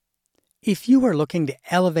If you are looking to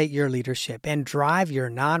elevate your leadership and drive your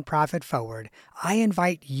nonprofit forward, I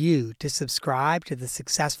invite you to subscribe to the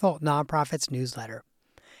Successful Nonprofits newsletter.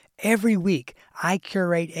 Every week, I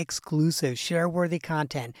curate exclusive, share-worthy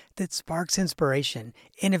content that sparks inspiration,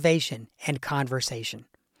 innovation, and conversation.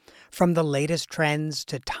 From the latest trends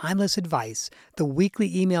to timeless advice, the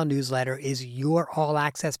weekly email newsletter is your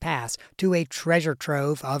all-access pass to a treasure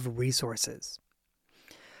trove of resources.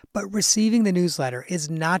 But receiving the newsletter is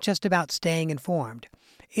not just about staying informed.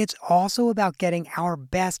 It's also about getting our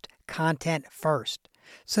best content first.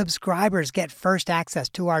 Subscribers get first access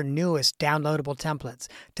to our newest downloadable templates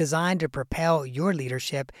designed to propel your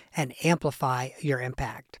leadership and amplify your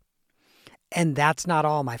impact. And that's not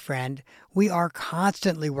all, my friend. We are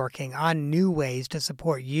constantly working on new ways to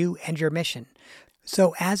support you and your mission.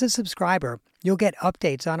 So as a subscriber, you'll get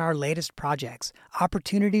updates on our latest projects,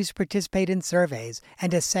 opportunities to participate in surveys,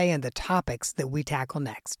 and to say in the topics that we tackle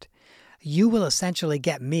next. You will essentially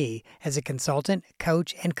get me as a consultant,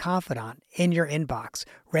 coach, and confidant in your inbox,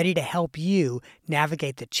 ready to help you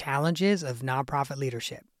navigate the challenges of nonprofit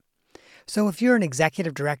leadership. So if you're an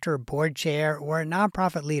executive director, board chair, or a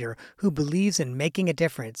nonprofit leader who believes in making a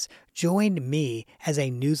difference, join me as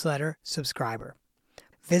a newsletter subscriber.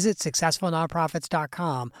 Visit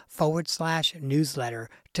successfulnonprofits.com/newsletter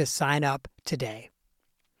to sign up today.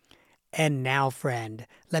 And now, friend,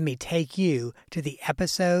 let me take you to the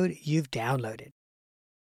episode you've downloaded.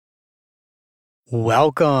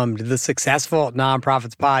 Welcome to the Successful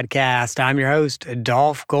Nonprofits Podcast. I'm your host,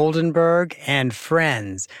 Dolph Goldenberg, and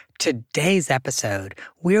friends, today's episode,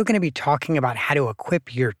 we're going to be talking about how to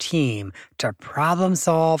equip your team to problem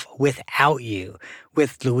solve without you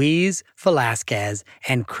with Luis Velasquez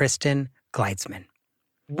and Kristin Gleitsman.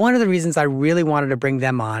 One of the reasons I really wanted to bring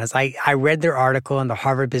them on is I read their article in the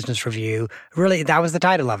Harvard Business Review. Really, that was the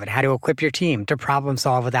title of it, How to Equip Your Team to Problem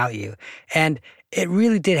Solve Without You. And it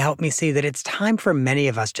really did help me see that it's time for many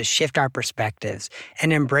of us to shift our perspectives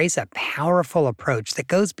and embrace a powerful approach that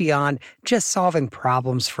goes beyond just solving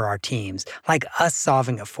problems for our teams, like us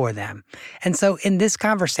solving it for them. And so in this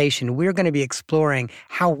conversation, we're going to be exploring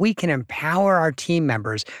how we can empower our team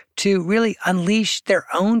members to really unleash their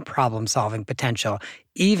own problem-solving potential,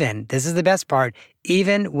 even, this is the best part,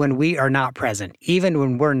 even when we are not present, even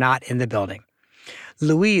when we're not in the building.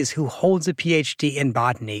 Luis, who holds a PhD in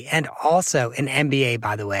botany and also an MBA,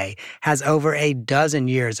 by the way, has over a dozen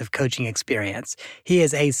years of coaching experience. He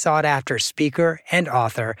is a sought-after speaker and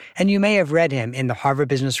author, and you may have read him in the Harvard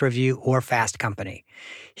Business Review or Fast Company.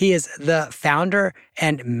 He is the founder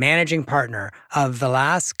and managing partner of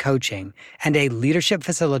Velasquez Coaching and a leadership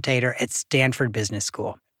facilitator at Stanford Business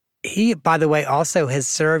School. He, by the way, also has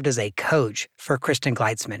served as a coach for Kristin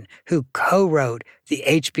Gleitsman, who co-wrote the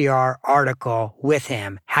HBR article with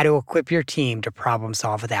him, How to Equip Your Team to Problem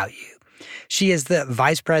Solve Without You. She is the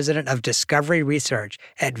Vice President of Discovery Research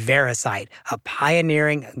at Veracyte, a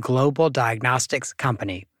pioneering global diagnostics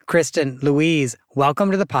company. Kristin, Luis,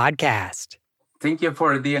 welcome to the podcast. Thank you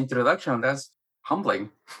for the introduction. That's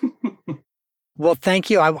humbling. Well, thank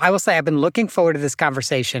you. I will say I've been looking forward to this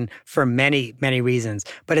conversation for many, many reasons.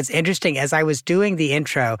 But it's interesting, as I was doing the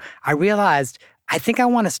intro, I realized I think I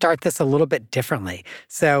want to start this a little bit differently.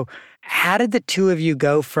 So how did the two of you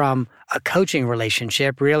go from a coaching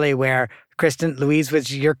relationship, really, where Kristin, Luis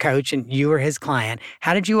was your coach and you were his client?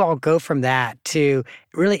 How did you all go from that to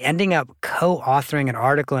really ending up co-authoring an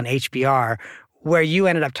article in HBR where you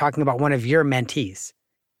ended up talking about one of your mentees?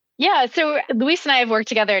 Yeah, so Luis and I have worked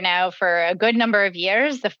together now for a good number of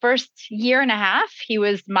years. The first year and a half, he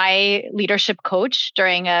was my leadership coach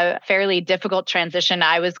during a fairly difficult transition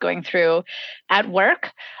I was going through at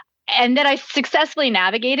work. And then I successfully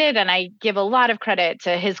navigated, and I give a lot of credit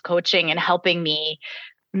to his coaching and helping me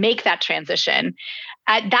make that transition.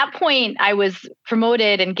 At that point, I was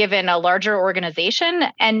promoted and given a larger organization.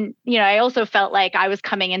 And, I also felt like I was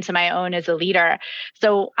coming into my own as a leader.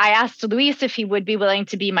 So I asked Luis if he would be willing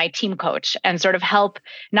to be my team coach and sort of help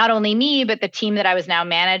not only me, but the team that I was now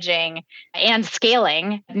managing and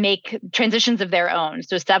scaling make transitions of their own.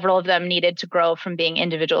 So several of them needed to grow from being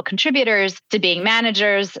individual contributors to being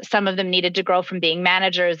managers. Some of them needed to grow from being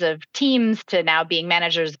managers of teams to now being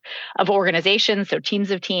managers of organizations, so teams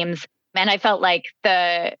of teams. And I felt like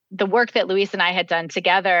the work that Luis and I had done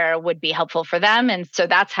together would be helpful for them. And so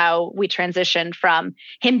that's how we transitioned from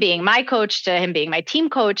him being my coach to him being my team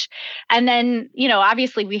coach. And then,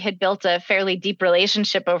 obviously we had built a fairly deep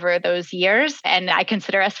relationship over those years, and I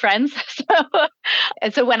consider us friends.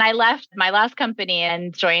 So when I left my last company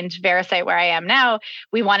and joined Veracyte, where I am now,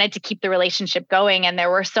 we wanted to keep the relationship going. And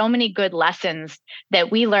there were so many good lessons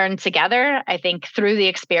that we learned together, I think, through the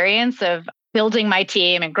experience of building my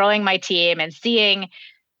team and growing my team and seeing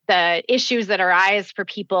the issues that arise for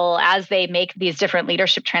people as they make these different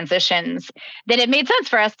leadership transitions, then it made sense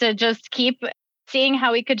for us to just keep seeing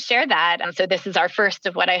how we could share that. And so this is our first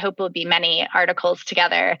of what I hope will be many articles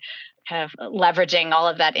together, kind of leveraging all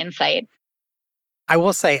of that insight. I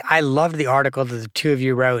will say I loved the article that the two of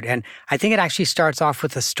you wrote, and I think it actually starts off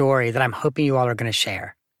with a story that I'm hoping you all are going to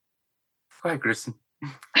share. Go ahead, Kristin.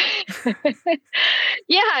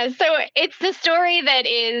 Yeah, so it's the story that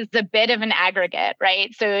is a bit of an aggregate,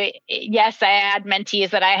 right? So yes, I had mentees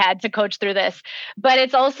that I had to coach through this, but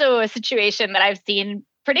it's also a situation that I've seen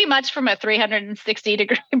pretty much from a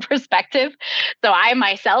 360-degree perspective. So I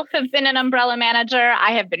myself have been an umbrella manager.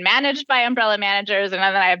 I have been managed by umbrella managers, and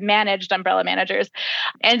then I have managed umbrella managers.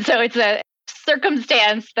 And so it's a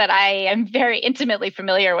circumstance that I am very intimately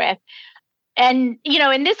familiar with. And,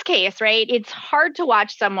 in this case, right, it's hard to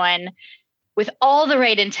watch someone with all the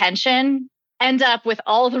right intention end up with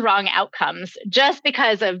all the wrong outcomes just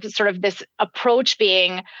because of sort of this approach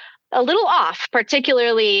being a little off,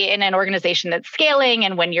 particularly in an organization that's scaling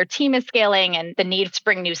and when your team is scaling and the need to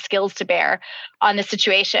bring new skills to bear on the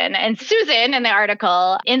situation. And Susan in the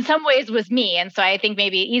article in some ways was me. And so I think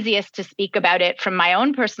maybe easiest to speak about it from my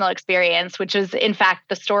own personal experience, which is in fact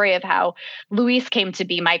the story of how Luis came to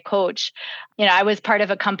be my coach. I was part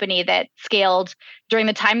of a company that scaled during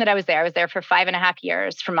the time that I was there for 5.5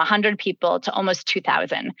 years, from 100 people to almost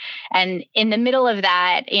 2,000. And in the middle of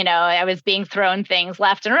that, I was being thrown things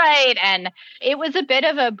left and right. And it was a bit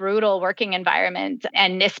of a brutal working environment.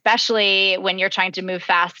 And especially when you're trying to move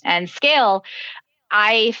fast and scale,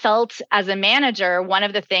 I felt as a manager, one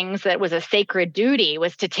of the things that was a sacred duty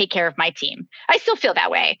was to take care of my team. I still feel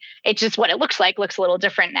that way. It's just what it looks a little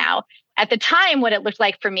different now. At the time, what it looked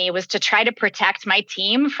like for me was to try to protect my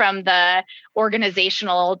team from the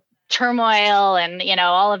organizational turmoil and,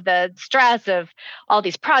 all of the stress of all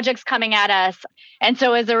these projects coming at us. And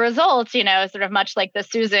so as a result, sort of much like the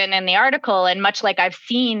Susan in the article and much like I've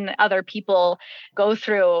seen other people go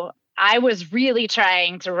through, I was really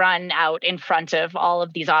trying to run out in front of all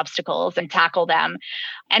of these obstacles and tackle them.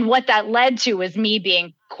 And what that led to was me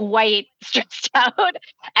being quite stressed out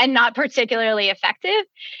and not particularly effective.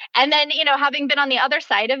 And then, having been on the other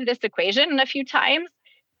side of this equation a few times,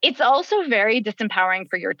 it's also very disempowering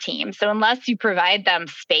for your team. So unless you provide them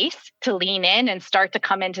space to lean in and start to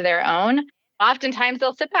come into their own, oftentimes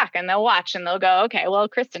they'll sit back and they'll watch and they'll go, okay, well,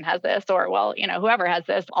 Kristin has this, or well, whoever has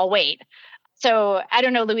this, I'll wait. So I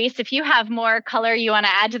don't know, Luis, if you have more color you want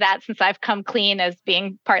to add to that, since I've come clean as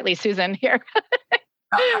being partly Susan here.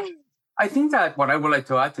 I think that what I would like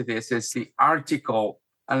to add to this is the article,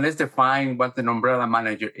 and let's define what an umbrella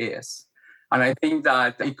manager is. And I think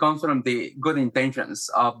that it comes from the good intentions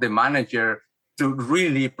of the manager to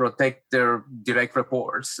really protect their direct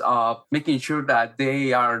reports, making sure that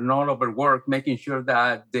they are not overworked, making sure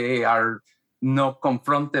that they are not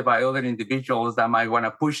confronted by other individuals that might want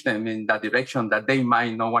to push them in that direction that they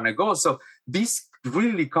might not want to go. So this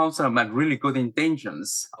really comes from really good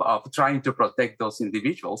intentions of trying to protect those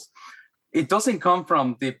individuals. It doesn't come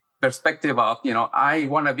from the perspective of, I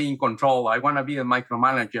want to be in control. I want to be a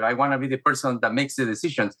micromanager. I want to be the person that makes the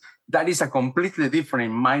decisions. That is a completely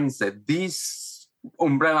different mindset. This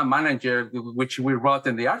umbrella manager, which we wrote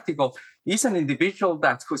in the article, is an individual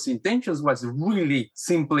whose intentions was really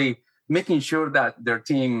simply making sure that their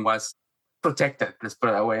team was protected, let's put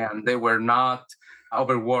it that way, and they were not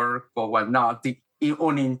overworked or whatnot. The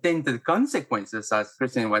unintended consequences, as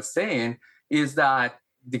Kristin was saying, is that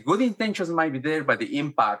the good intentions might be there, but the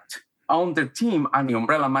impact on the team and the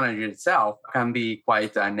umbrella manager itself can be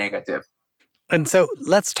quite negative. And so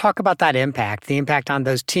let's talk about that impact, the impact on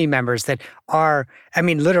those team members that are,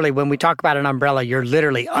 literally, when we talk about an umbrella, you're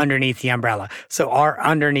literally underneath the umbrella. So are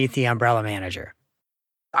underneath the umbrella manager.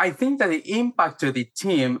 I think that the impact to the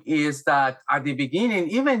team is that at the beginning,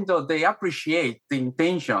 even though they appreciate the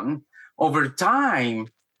intention, over time,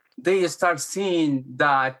 they start seeing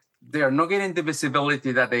that they are not getting the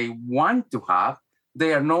visibility that they want to have.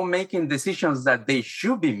 They are not making decisions that they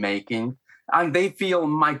should be making, and they feel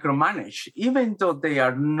micromanaged, even though they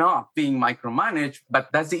are not being micromanaged, but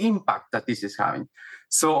that's the impact that this is having.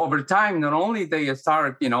 So over time, not only they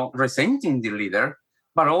start, resenting the leader,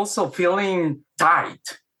 but also feeling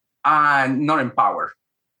tight and not empowered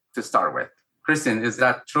to start with. Kristin, is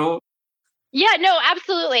that true? Yeah, no,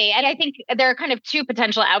 absolutely. And I think there are kind of two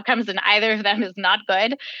potential outcomes, and either of them is not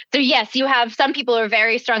good. So yes, you have some people who are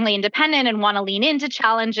very strongly independent and want to lean into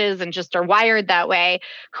challenges and just are wired that way,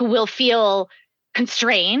 who will feel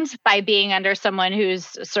constrained by being under someone who's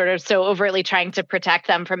sort of so overtly trying to protect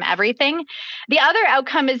them from everything. The other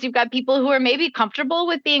outcome is you've got people who are maybe comfortable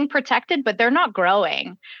with being protected, but they're not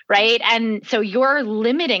growing, right? And so you're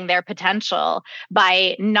limiting their potential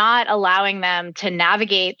by not allowing them to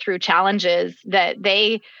navigate through challenges that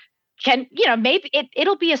they can, maybe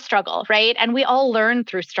it'll be a struggle, right? And we all learn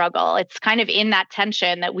through struggle. It's kind of in that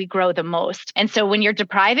tension that we grow the most. And so when you're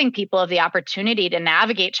depriving people of the opportunity to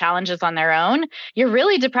navigate challenges on their own, you're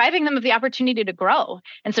really depriving them of the opportunity to grow.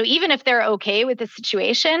 And so even if they're okay with the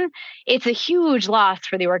situation, it's a huge loss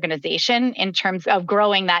for the organization in terms of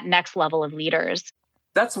growing that next level of leaders.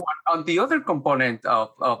 That's one. On the other component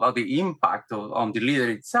of the impact on the leader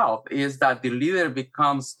itself is that the leader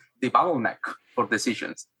becomes the bottleneck for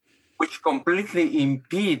decisions, which completely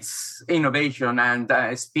impedes innovation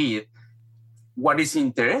and speed. What is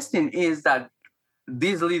interesting is that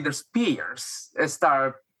these leaders' peers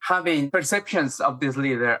start having perceptions of this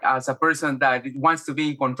leader as a person that wants to be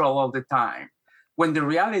in control all the time, when the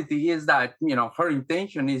reality is that, her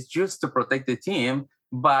intention is just to protect the team,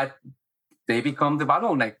 but they become the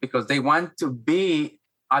bottleneck because they want to be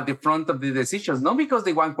at the front of the decisions, not because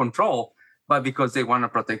they want control, but because they want to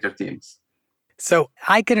protect their teams. So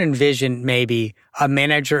I could envision maybe a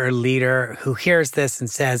manager or leader who hears this and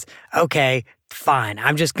says, okay, fine,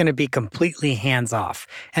 I'm just going to be completely hands-off.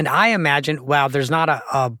 And I imagine, well, there's not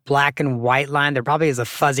a black and white line. There probably is a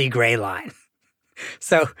fuzzy gray line.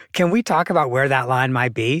 So can we talk about where that line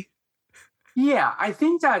might be? Yeah, I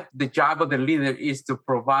think that the job of the leader is to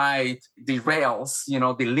provide the rails,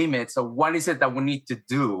 the limits of what is it that we need to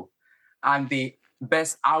do and the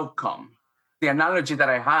best outcome. The analogy that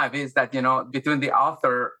I have is that, between the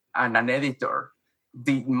author and an editor,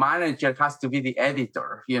 the manager has to be the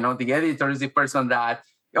editor. The editor is the person that,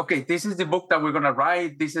 okay, this is the book that we're going to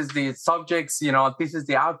write. This is the subjects, this is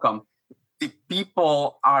the outcome. The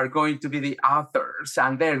people are going to be the authors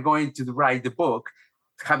and they're going to write the book.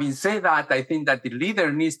 Having said that, I think that the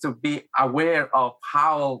leader needs to be aware of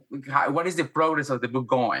what is the progress of the book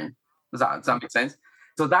going. Does that make sense?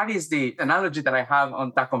 So that is the analogy that I have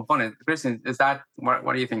on that component. Kristin, is that, what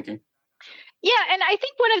are you thinking? Yeah, and I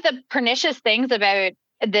think one of the pernicious things about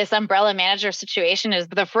this umbrella manager situation is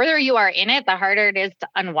the further you are in it, the harder it is to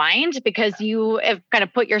unwind because you have kind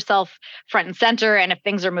of put yourself front and center. And if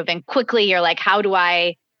things are moving quickly, you're like, how do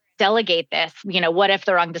I delegate this? What if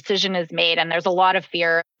the wrong decision is made? And there's a lot of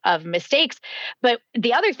fear of mistakes. But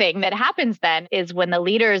the other thing that happens then is when the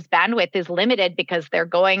leader's bandwidth is limited because they're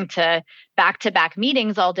going to back-to-back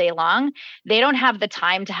meetings all day long, they don't have the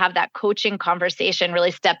time to have that coaching conversation,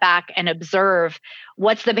 really step back and observe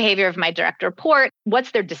what's the behavior of my direct report,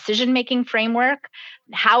 what's their decision-making framework,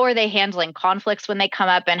 how are they handling conflicts when they come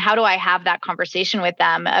up, and how do I have that conversation with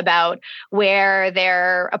them about where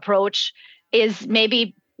their approach is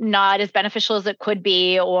maybe not as beneficial as it could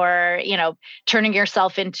be, or, turning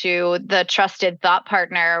yourself into the trusted thought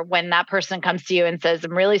partner when that person comes to you and says,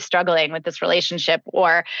 I'm really struggling with this relationship,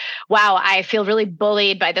 or, wow, I feel really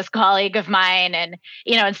bullied by this colleague of mine. And,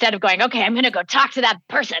 instead of going, okay, I'm going to go talk to that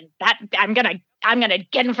person, that I'm going to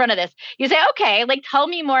get in front of this. You say, okay, tell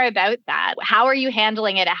me more about that. How are you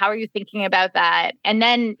handling it? How are you thinking about that? And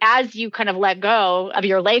then as you kind of let go of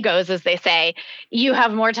your Legos, as they say, you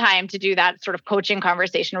have more time to do that sort of coaching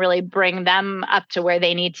conversation, really bring them up to where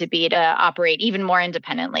they need to be to operate even more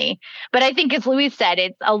independently. But I think, as Luis said,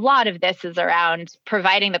 it's a lot of this is around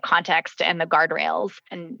providing the context and the guardrails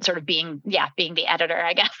and sort of being the editor,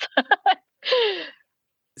 I guess.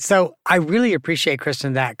 So I really appreciate,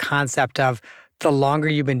 Kristin, that concept of the longer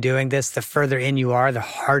you've been doing this, the further in you are, the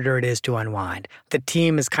harder it is to unwind. The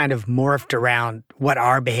team is kind of morphed around what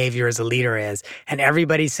our behavior as a leader is, and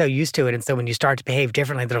everybody's so used to it. And so when you start to behave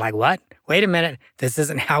differently, they're like, what? Wait a minute, this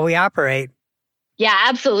isn't how we operate. Yeah,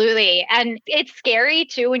 absolutely. And it's scary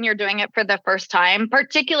too when you're doing it for the first time,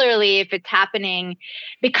 particularly if it's happening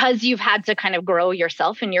because you've had to kind of grow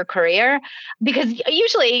yourself in your career. Because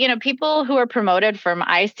usually, people who are promoted from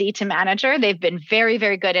IC to manager, they've been very,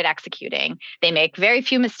 very good at executing. They make very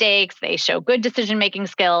few mistakes. They show good decision-making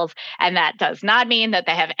skills. And that does not mean that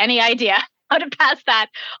they have any idea how to pass that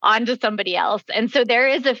on to somebody else. And so there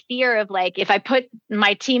is a fear of if I put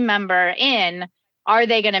my team member in, are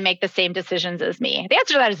they going to make the same decisions as me? The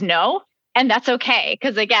answer to that is no. And that's okay.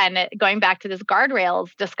 Because again, going back to this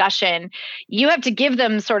guardrails discussion, you have to give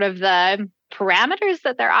them sort of the parameters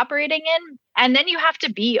that they're operating in. And then you have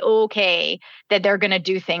to be okay that they're going to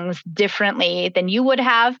do things differently than you would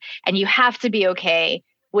have. And you have to be okay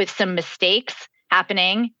with some mistakes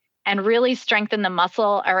happening and really strengthen the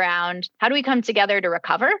muscle around how do we come together to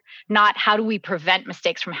recover, not how do we prevent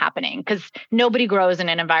mistakes from happening? Because nobody grows in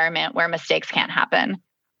an environment where mistakes can't happen.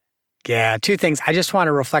 Yeah, two things. I just want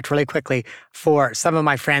to reflect really quickly for some of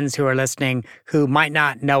my friends who are listening who might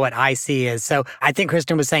not know what IC is. So I think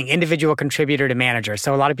Kristin was saying individual contributor to manager.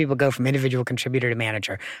 So a lot of people go from individual contributor to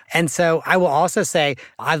manager. And so I will also say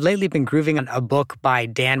I've lately been grooving on a book by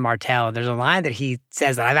Dan Martell. There's a line that he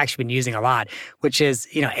says that I've actually been using a lot, which is,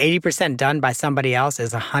 80% done by somebody else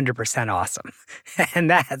is 100% awesome. And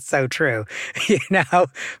that's so true,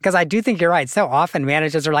 because I do think you're right. So often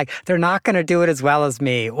managers are like, they're not going to do it as well as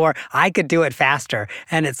me, or I could do it faster.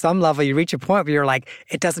 And at some level, you reach a point where you're like,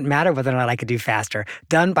 it doesn't matter whether or not I could do faster.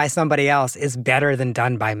 Done by somebody else is better than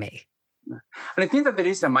done by me. And I think that there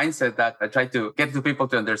is a mindset that I try to get to people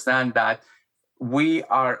to understand that we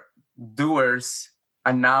are doers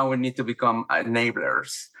and now we need to become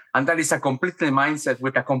enablers. And that is a completely mindset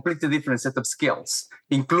with a completely different set of skills,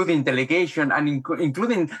 including delegation and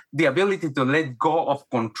including the ability to let go of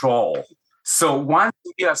control. So once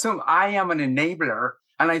you assume I am an enabler,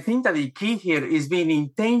 and I think that the key here is being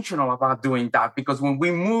intentional about doing that, because when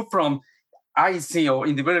we move from IC or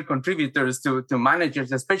individual contributors to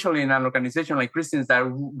managers, especially in an organization like Kristin's that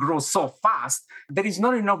grows so fast, there is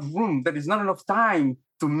not enough room, there is not enough time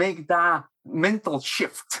to make that mental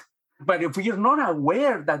shift. But if we are not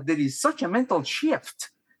aware that there is such a mental shift,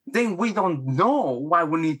 then we don't know what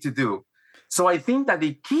we need to do. So I think that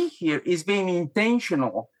the key here is being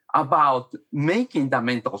intentional about making the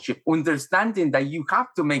mental shift, understanding that you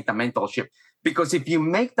have to make the mental shift. Because if you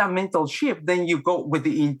make the mental shift, then you go with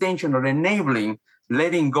the intention of enabling,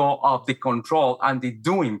 letting go of the control and the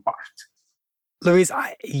doing part. Luis,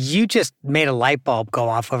 you just made a light bulb go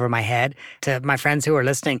off over my head. To my friends who are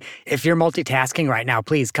listening, if you're multitasking right now,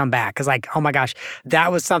 please come back. Because oh my gosh,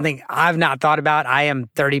 that was something I've not thought about. I am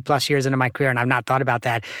 30 plus years into my career and I've not thought about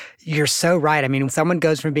that. You're so right. I mean, someone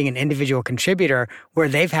goes from being an individual contributor where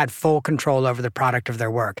they've had full control over the product of their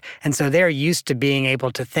work. And so they're used to being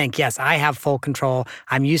able to think, yes, I have full control.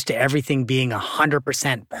 I'm used to everything being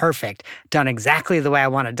 100% perfect, done exactly the way I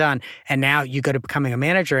want it done. And now you go to becoming a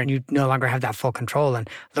manager and you no longer have that full control, and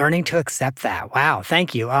learning to accept that. Wow.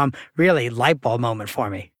 Thank you. Really light bulb moment for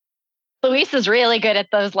me. Luis is really good at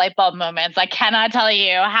those light bulb moments. I cannot tell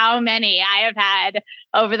you how many I have had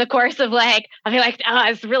over the course of I'll be like, oh,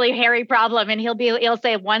 it's a really hairy problem. And he'll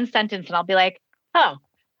say one sentence and I'll be like, oh,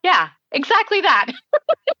 yeah, exactly that.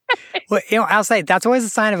 Well, I'll say that's always a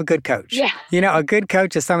sign of a good coach. Yeah. A good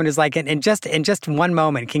coach is someone who's like, in just one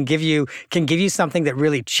moment can give you something that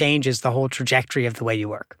really changes the whole trajectory of the way you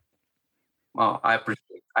work. Well, I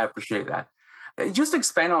appreciate that. Just to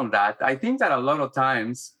expand on that, I think that a lot of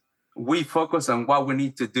times we focus on what we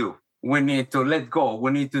need to do. We need to let go.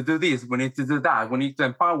 We need to do this. We need to do that. We need to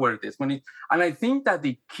empower this. And I think that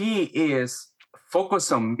the key is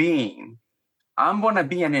focus on being. I'm going to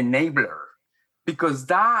be an enabler, because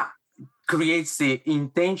that creates the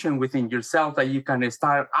intention within yourself that you can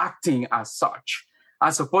start acting as such,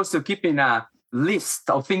 as opposed to keeping a list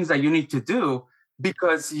of things that you need to do,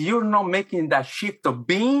 because you're not making that shift of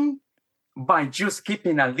being by just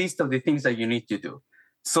keeping a list of the things that you need to do.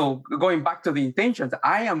 So going back to the intentions,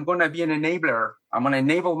 I am going to be an enabler. I'm going to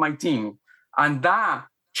enable my team. And that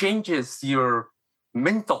changes your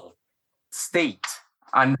mental state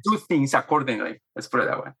and do things accordingly. Let's put it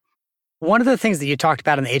that way. One of the things that you talked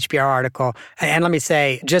about in the HBR article, and let me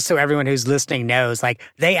say, just so everyone who's listening knows,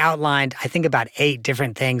 they outlined, I think, about 8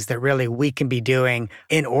 different things that really we can be doing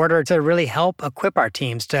in order to really help equip our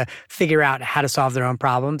teams to figure out how to solve their own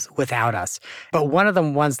problems without us. But one of the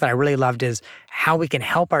ones that I really loved is how we can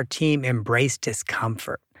help our team embrace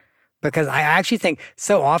discomfort. Because I actually think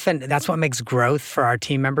so often that's what makes growth for our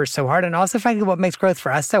team members so hard. And also, frankly, what makes growth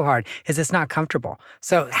for us so hard is it's not comfortable.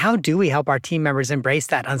 So how do we help our team members embrace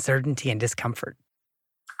that uncertainty and discomfort?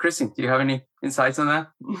 Kristin, do you have any insights on that?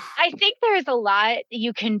 I think there's a lot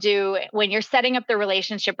you can do when you're setting up the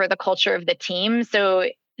relationship or the culture of the team so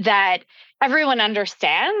that everyone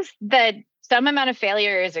understands that some amount of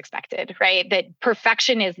failure is expected, right? That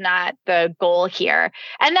perfection is not the goal here.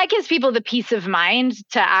 And that gives people the peace of mind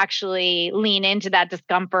to actually lean into that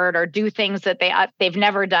discomfort or do things that they've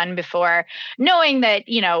never done before, knowing that,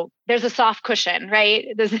 there's a soft cushion, right?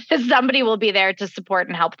 Somebody will be there to support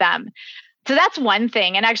and help them. So that's one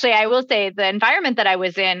thing. And actually, I will say the environment that I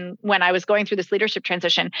was in when I was going through this leadership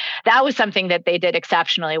transition, that was something that they did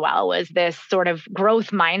exceptionally well, was this sort of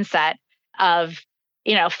growth mindset of,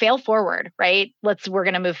 fail forward, right? We're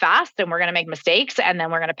going to move fast and we're going to make mistakes and then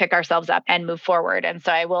we're going to pick ourselves up and move forward. And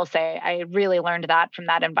so I will say I really learned that from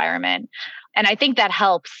that environment. And I think that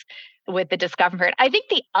helps with the discomfort. I think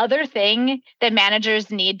the other thing that managers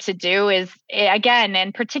need to do is, again,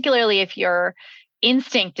 and particularly if your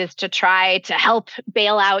instinct is to try to help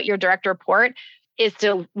bail out your direct report, is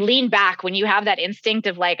to lean back when you have that instinct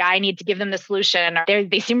of like, I need to give them the solution, or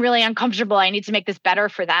they seem really uncomfortable, I need to make this better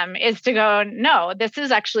for them, is to go, no, this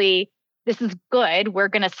is good. We're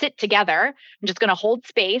going to sit together. I'm just going to hold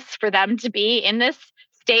space for them to be in this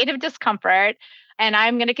state of discomfort. And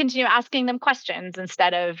I'm going to continue asking them questions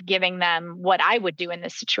instead of giving them what I would do in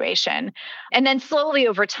this situation. And then slowly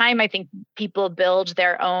over time, I think people build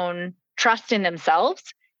their own trust in themselves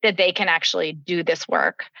that they can actually do this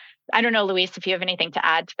work. I don't know, Luis, if you have anything to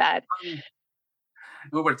add to that.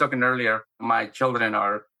 We were talking earlier, my children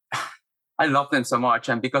I love them so much.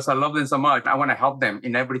 And because I love them so much, I want to help them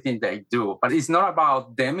in everything they do. But it's not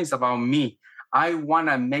about them, it's about me. I want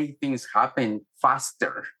to make things happen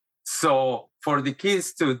faster. So for the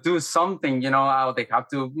kids to do something, how they have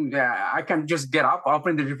to, I can just get up,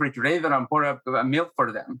 open the refrigerator and pour up a milk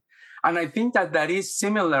for them. And I think that is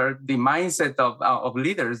similar, the mindset of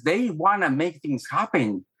leaders. They want to make things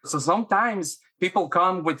happen. So sometimes people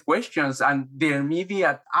come with questions and their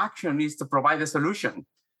immediate action is to provide a solution.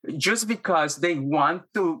 Just because they want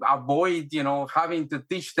to avoid, having to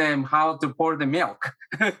teach them how to pour the milk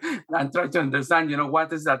and try to understand,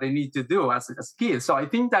 what is that they need to do as kids. So I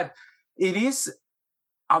think that it is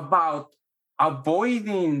about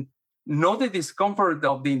avoiding not the discomfort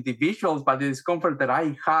of the individuals, but the discomfort that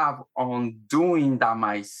I have on doing that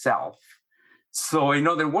myself. So in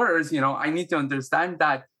other words, I need to understand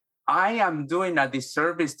that I am doing a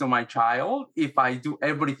disservice to my child if I do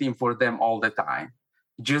everything for them all the time.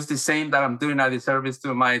 Just the same that I'm doing a disservice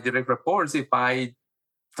to my direct reports if I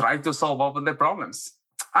try to solve all of the problems.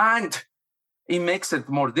 And it makes it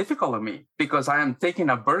more difficult on me because I am taking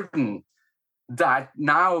a burden that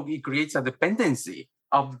now it creates a dependency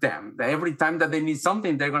of them. Every time that they need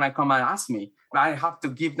something, they're going to come and ask me. I have to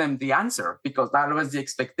give them the answer because that was the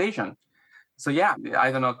expectation. So yeah,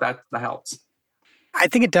 I don't know if that helps. I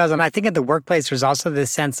think it does. And I think in the workplace, there's also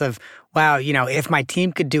this sense of, wow, if my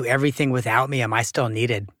team could do everything without me, am I still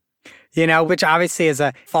needed? Which obviously is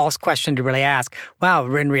a false question to really ask.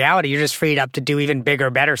 Well, in reality, you're just freed up to do even bigger,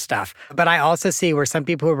 better stuff. But I also see where some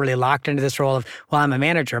people are really locked into this role of, well, I'm a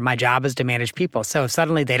manager. My job is to manage people. So if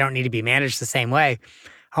suddenly they don't need to be managed the same way,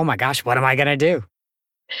 oh my gosh, what am I going to do?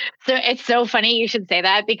 So it's so funny you should say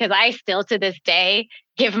that because I still to this day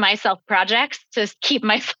give myself projects to keep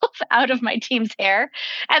myself out of my team's hair.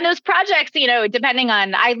 And those projects, depending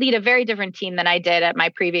on, I lead a very different team than I did at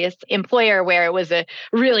my previous employer where it was a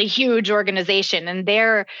really huge organization. And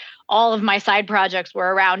all of my side projects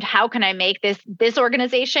were around how can I make this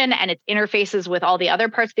organization and its interfaces with all the other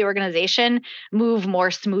parts of the organization move more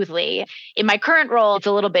smoothly. In my current role, it's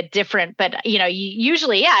a little bit different, but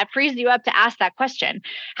usually, it frees you up to ask that question.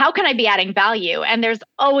 How can I be adding value? And there's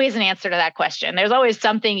always an answer to that question. There's always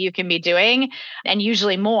something you can be doing, and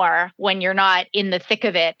usually more when you're not in the thick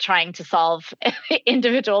of it trying to solve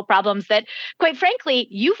individual problems that, quite frankly,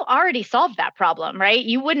 you've already solved that problem, right?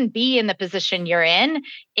 You wouldn't be in the position you're in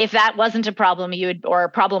if that wasn't a problem or a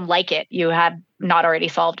problem like it you had not already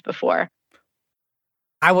solved before.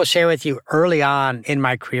 I will share with you early on in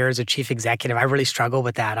my career as a chief executive, I really struggled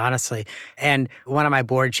with that, honestly. And one of my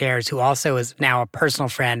board chairs, who also is now a personal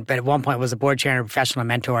friend, but at one point was a board chair and a professional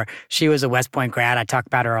mentor, she was a West Point grad. I talk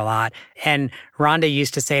about her a lot. And Rhonda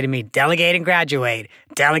used to say to me, delegate and graduate,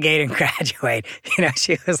 delegate and graduate.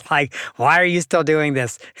 She was like, why are you still doing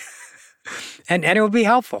this? and it would be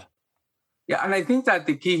helpful. Yeah, and I think that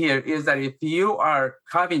the key here is that if you are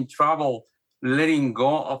having trouble letting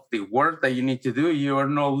go of the work that you need to do, you are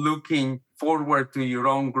not looking forward to your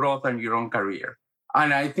own growth and your own career.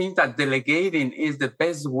 And I think that delegating is the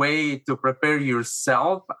best way to prepare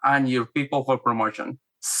yourself and your people for promotion.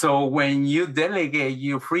 So when you delegate,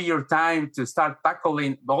 you free your time to start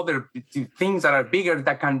tackling other things that are bigger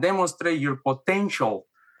that can demonstrate your potential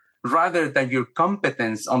rather than your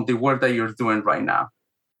competence on the work that you're doing right now.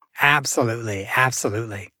 Absolutely.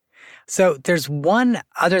 Absolutely. So there's one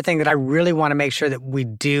other thing that I really want to make sure that we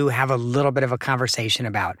do have a little bit of a conversation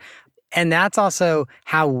about. And that's also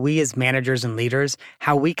how we as managers and leaders,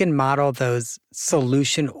 how we can model those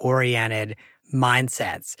solution-oriented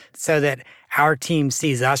mindsets so that our team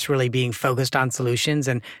sees us really being focused on solutions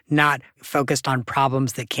and not focused on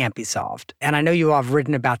problems that can't be solved. And I know you all have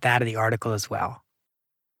written about that in the article as well.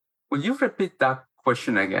 Will you repeat that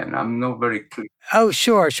question again? I'm not very clear. Oh,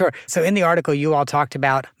 sure. So in the article, you all talked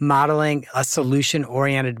about modeling a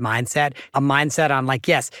solution-oriented mindset, a mindset on like,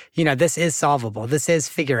 yes, this is solvable, this is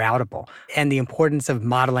figure-outable, and the importance of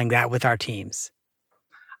modeling that with our teams.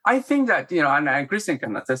 I think that, and Kristin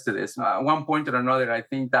can attest to this, at one point or another, I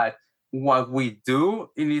think that what we do,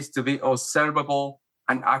 it needs to be observable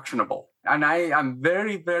and actionable. And I am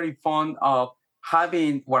very, very fond of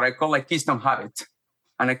having what I call a keystone habit.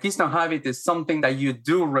 And a keystone habit is something that you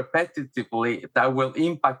do repetitively that will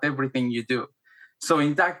impact everything you do. So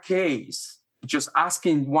in that case, just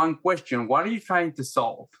asking one question, what are you trying to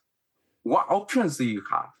solve? What options do you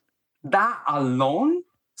have? That alone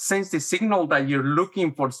sends the signal that you're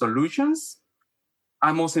looking for solutions.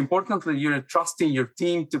 And most importantly, you're trusting your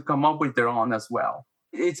team to come up with their own as well.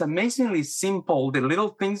 It's amazingly simple, the little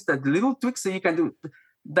things, the little tweaks that you can do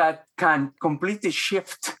that can completely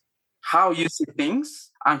shift how you see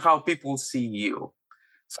things and how people see you.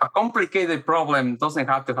 So a complicated problem doesn't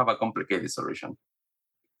have to have a complicated solution.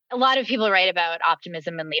 A lot of people write about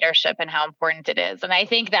optimism and leadership and how important it is. And I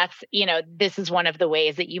think that's, this is one of the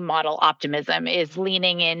ways that you model optimism, is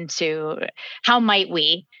leaning into how might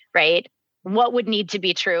we, right? What would need to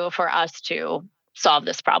be true for us to solve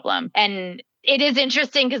this problem? And it is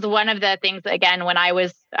interesting because one of the things, again, when I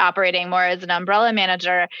was operating more as an umbrella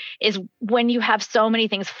manager, is when you have so many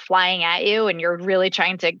things flying at you and you're really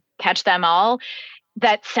trying to catch them all,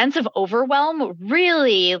 that sense of overwhelm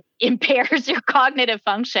really impairs your cognitive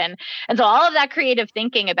function. And so all of that creative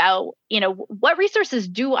thinking about, what resources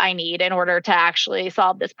do I need in order to actually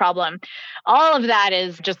solve this problem? All of that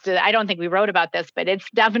is just, I don't think we wrote about this, but it's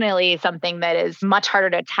definitely something that is much harder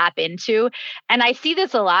to tap into. And I see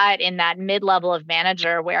this a lot in that mid-level of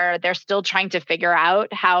manager where they're still trying to figure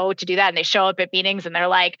out how to do that. And they show up at meetings and they're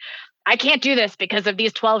like, I can't do this because of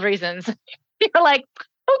these 12 reasons. You're like,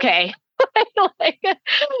 okay.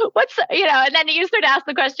 And then you start to ask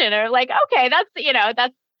the question, or like, okay, that's,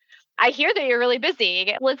 I hear that you're really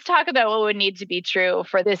busy. Let's talk about what would need to be true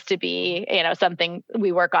for this to be, something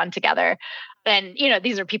we work on together. And,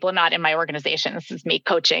 these are people not in my organization. This is me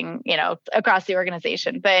coaching, across the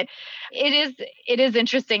organization. But it is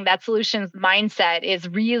interesting that solutions mindset is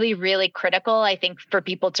really, really critical, I think, for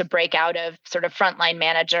people to break out of sort of frontline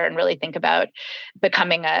manager and really think about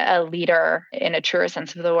becoming a leader in a truer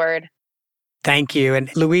sense of the word. Thank you.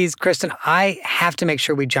 And Luis, Kristin, I have to make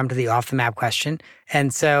sure we jump to the off the map question.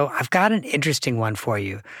 And so I've got an interesting one for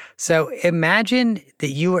you. So imagine that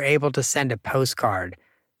you were able to send a postcard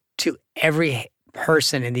to every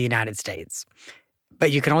person in the United States,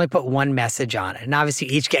 but you can only put one message on it. And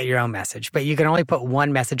obviously you each get your own message, but you can only put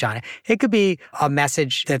one message on it. It could be a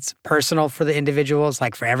message that's personal for the individuals,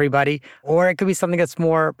 like for everybody, or it could be something that's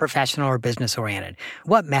more professional or business oriented.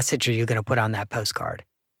 What message are you going to put on that postcard?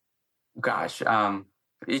 Gosh,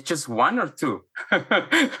 it's just one or two.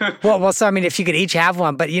 well, so I mean, if you could each have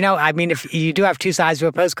one, but if you do have two sides to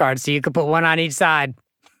a postcard, so you could put one on each side.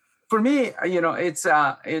 For me, it's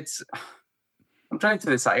I'm trying to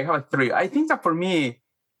decide. I have three. I think that for me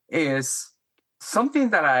is something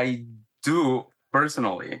that I do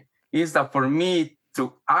personally is that for me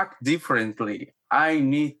to act differently, I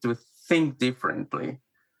need to think differently.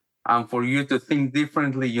 And for you to think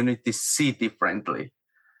differently, you need to see differently.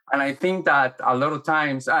 And I think that a lot of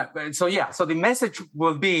times, so the message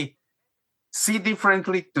will be see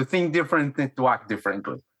differently, to think differently, to act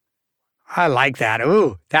differently. I like that.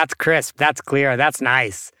 Ooh, that's crisp. That's clear. That's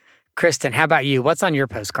nice. Kristin, how about you? What's on your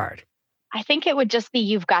postcard? I think it would just be,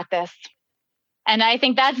 you've got this. And I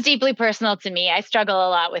think that's deeply personal to me. I struggle a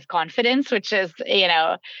lot with confidence, which is,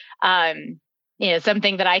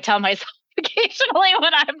 something that I tell myself occasionally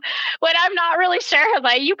when I'm not really sure. I'm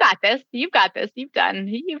like, you got this, you've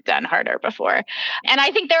done harder before. And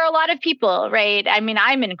I think there are a lot of people, right? I mean,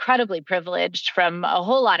 I'm incredibly privileged from a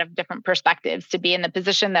whole lot of different perspectives to be in the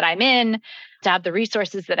position that I'm in, to have the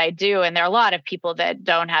resources that I do. And there are a lot of people that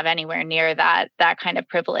don't have anywhere near that kind of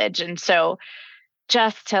privilege. And so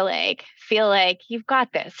just to feel like you've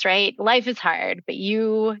got this, right? Life is hard, but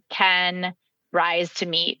you can rise to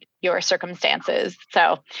meet your circumstances.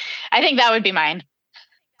 So I think that would be mine.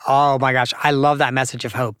 Oh my gosh. I love that message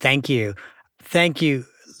of hope. Thank you. Thank you,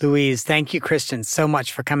 Luis. Thank you, Kristin, so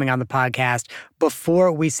much for coming on the podcast.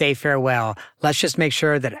 Before we say farewell, let's just make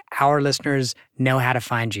sure that our listeners know how to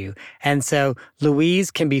find you. And so Luis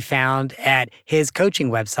can be found at his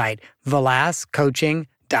coaching website, velascoaching.com.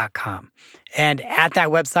 And at that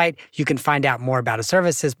website, you can find out more about his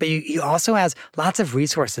services, but he also has lots of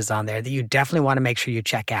resources on there that you definitely want to make sure you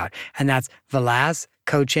check out. And that's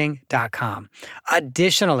velascoaching.com.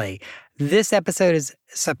 Additionally, this episode is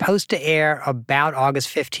supposed to air about August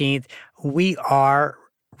 15th. We are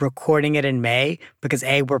recording it in May because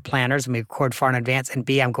A, we're planners and we record far in advance, and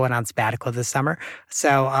B, I'm going on sabbatical this summer.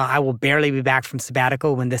 So I will barely be back from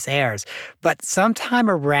sabbatical when this airs. But sometime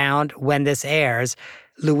around when this airs,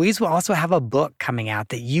 Luis will also have a book coming out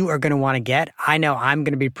that you are going to want to get. I know I'm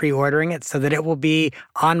going to be pre-ordering it so that it will be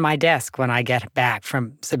on my desk when I get back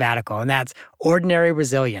from sabbatical. And that's Ordinary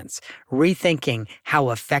Resilience, Rethinking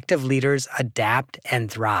How Effective Leaders Adapt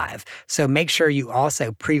and Thrive. So make sure you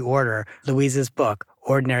also pre-order Luis's book,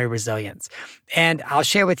 Ordinary Resilience. And I'll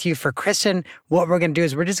share with you for Kristin, what we're going to do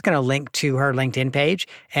is we're just going to link to her LinkedIn page,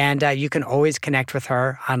 and you can always connect with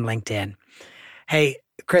her on LinkedIn. Hey,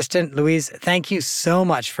 Kristin, Luis, thank you so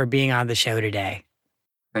much for being on the show today.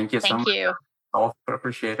 Thank you so much. Thank you. I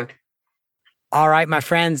appreciate it. All right, my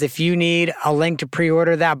friends, if you need a link to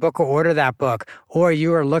pre-order that book or order that book, or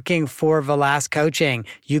you are looking for Velasquez coaching,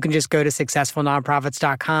 you can just go to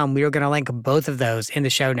successfulnonprofits.com. We are going to link both of those in the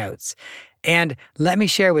show notes. And let me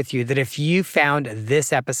share with you that if you found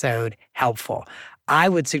this episode helpful, I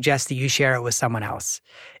would suggest that you share it with someone else.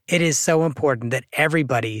 It is so important that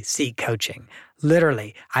everybody seek coaching.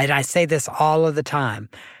 Literally, I say this all of the time.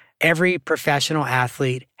 Every professional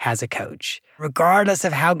athlete has a coach. Regardless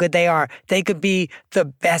of how good they are, they could be the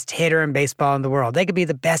best hitter in baseball in the world. They could be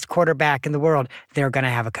the best quarterback in the world. They're going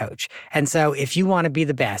to have a coach. And so if you want to be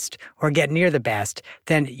the best or get near the best,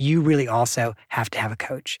 then you really also have to have a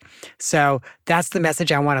coach. So that's the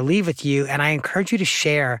message I want to leave with you. And I encourage you to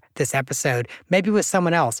share this episode, maybe with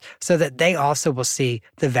someone else, so that they also will see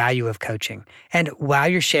the value of coaching. And while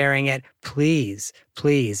you're sharing it, please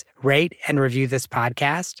rate and review this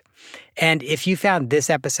podcast. And if you found this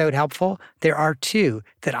episode helpful, there are two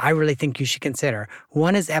that I really think you should consider.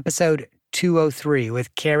 One is episode 203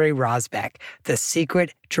 with Carrie Rosbeck, The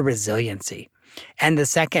Secret to Resiliency. And the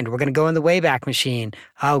second, we're going to go in the Wayback Machine.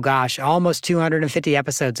 Oh gosh, almost 250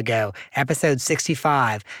 episodes ago, episode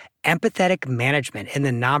 65, Empathetic Management in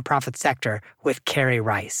the Nonprofit Sector with Carrie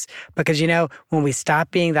Rice. Because, when we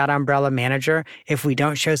stop being that umbrella manager, if we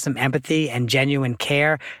don't show some empathy and genuine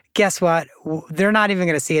care, guess what? They're not even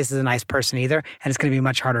going to see us as a nice person either, and it's going to be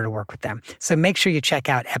much harder to work with them. So make sure you check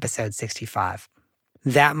out episode 65.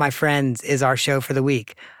 That, my friends, is our show for the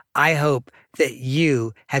week. I hope that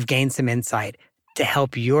you have gained some insight to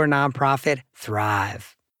help your nonprofit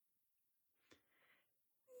thrive.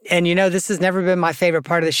 And this has never been my favorite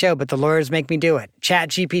part of the show, but the lawyers make me do it.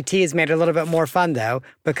 ChatGPT has made it a little bit more fun, though,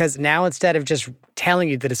 because now instead of just telling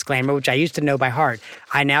you the disclaimer, which I used to know by heart,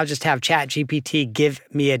 I now just have ChatGPT give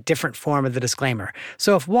me a different form of the disclaimer.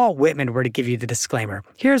 So if Walt Whitman were to give you the disclaimer,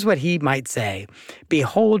 here's what he might say.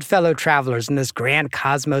 Behold, fellow travelers, in this grand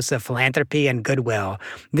cosmos of philanthropy and goodwill,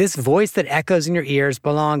 this voice that echoes in your ears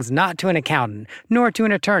belongs not to an accountant, nor to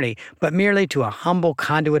an attorney, but merely to a humble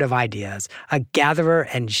conduit of ideas, a gatherer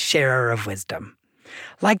and sharer of wisdom.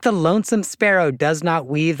 Like the lonesome sparrow does not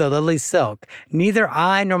weave the lily's silk, neither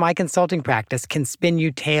I nor my consulting practice can spin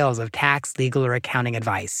you tales of tax, legal, or accounting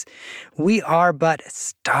advice. We are but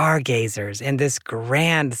stargazers in this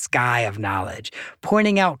grand sky of knowledge,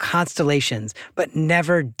 pointing out constellations, but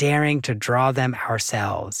never daring to draw them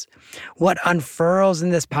ourselves. What unfurls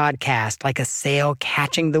in this podcast like a sail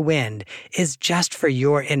catching the wind is just for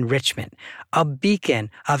your enrichment, a beacon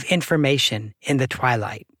of information in the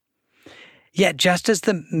twilight. Yet just as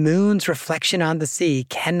the moon's reflection on the sea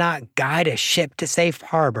cannot guide a ship to safe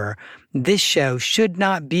harbor, this show should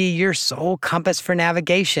not be your sole compass for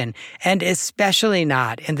navigation, and especially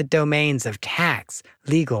not in the domains of tax,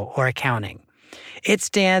 legal, or accounting. It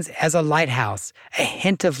stands as a lighthouse, a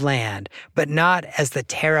hint of land, but not as the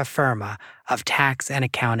terra firma of tax and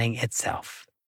accounting itself.